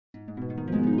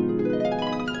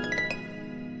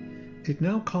It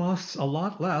now costs a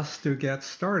lot less to get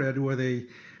started with a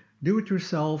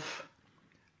do-it-yourself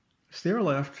stair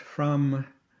lift from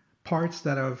parts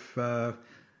that have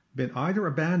been either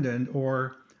abandoned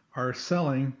or are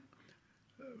selling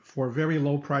for very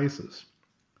low prices.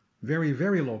 Very,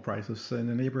 very low prices in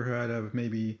the neighborhood of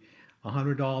maybe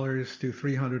 $100 to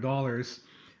 $300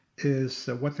 is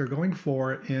what they're going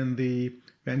for in the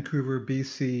Vancouver,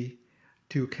 BC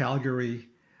to Calgary,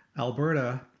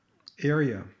 Alberta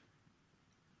area.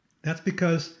 That's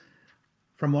because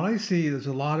from what I see, there's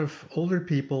a lot of older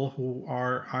people who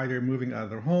are either moving out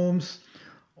of their homes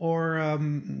or,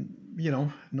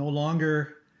 no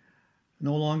longer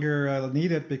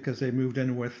need it because they moved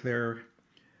in with their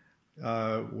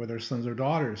sons or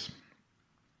daughters.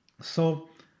 So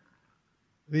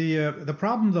the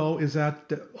problem though is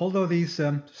that although these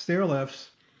stair lifts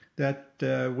that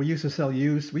we used to sell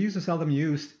them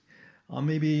used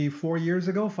maybe 5 years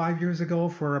ago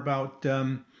for about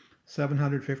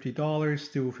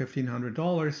 $750 to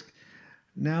 $1,500.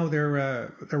 Now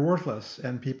they're worthless,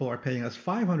 and people are paying us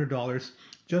 $500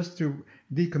 just to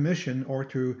decommission or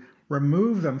to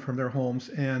remove them from their homes,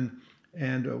 and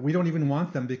we don't even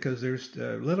want them because there's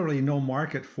literally no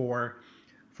market for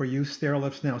used stair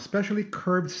lifts now, especially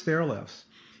curved stair lifts.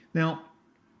 Now,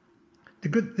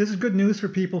 this is good news for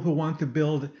people who want to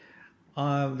build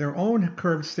their own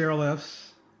curved stair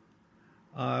lifts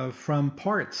from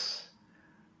parts.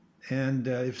 And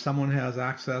if someone has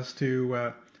access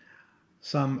to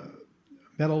some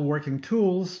metalworking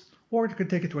tools, or you could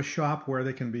take it to a shop where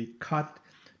they can be cut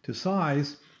to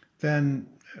size, then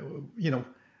you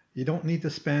don't need to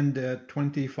spend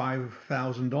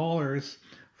 $25,000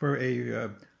 for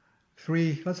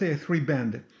let's say a three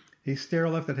bend. A stair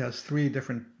lift that has 3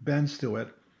 different bends to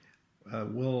it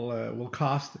will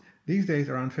cost these days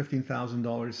around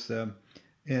 $15,000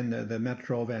 in the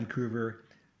Metro Vancouver,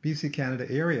 BC, Canada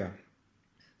area.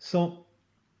 So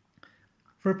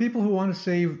for people who want to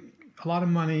save a lot of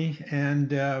money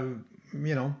and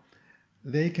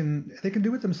they can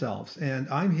do it themselves, and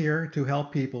I'm here to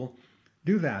help people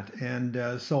do that.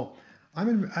 And so I'm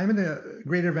in the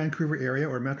Greater Vancouver area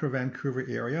or Metro Vancouver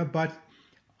area, but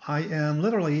I am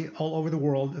literally all over the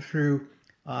world through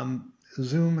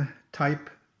Zoom type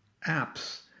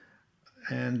apps,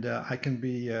 and I can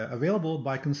be available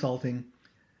by consulting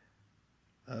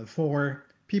for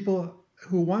people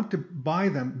who want to buy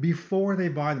them before they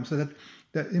buy them. So that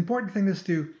the important thing is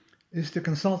to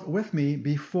consult with me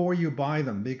before you buy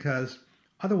them, because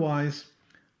otherwise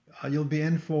you'll be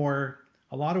in for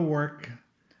a lot of work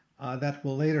that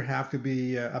will later have to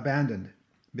be abandoned,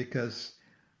 because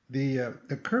the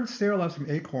curved stair lifts from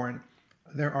Acorn,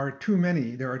 there are too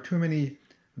many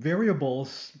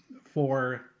variables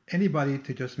for anybody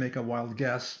to just make a wild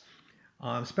guess,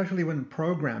 especially when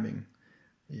programming.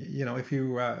 If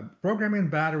you programming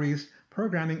and batteries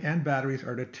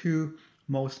are the 2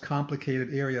 most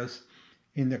complicated areas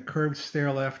in the curved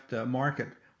stair lift market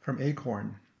from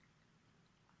Acorn.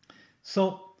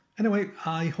 So anyway,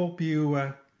 I hope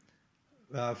you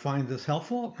find this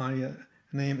helpful. My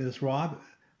name is Rob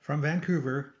from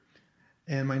Vancouver,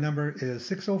 and my number is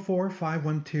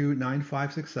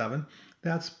 604-512-9567.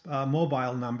 That's a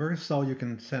mobile number, so you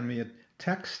can send me a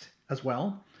text as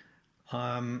well.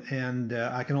 And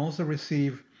I can also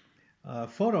receive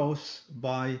photos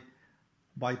by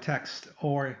text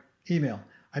or email.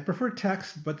 I prefer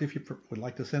text, but if you would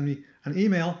like to send me an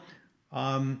email,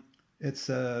 it's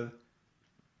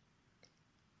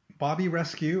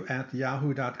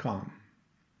bobbyrescue@yahoo.com.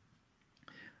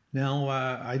 Now,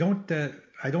 I don't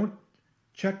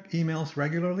check emails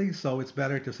regularly, so it's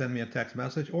better to send me a text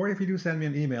message. Or if you do send me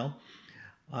an email,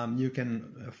 you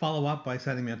can follow up by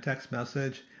sending me a text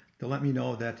message to let me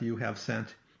know that you have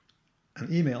sent an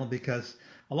email, because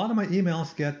a lot of my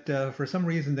emails get, for some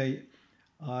reason, they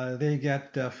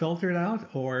get filtered out,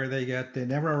 or they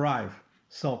never arrive.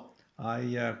 So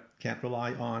I can't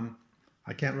rely on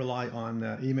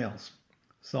emails.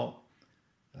 So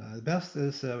the best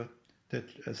is to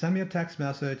send me a text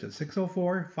message at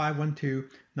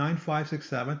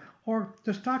 604-512-9567, or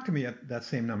just talk to me at that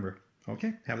same number.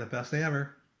 Okay, have the best day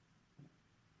ever.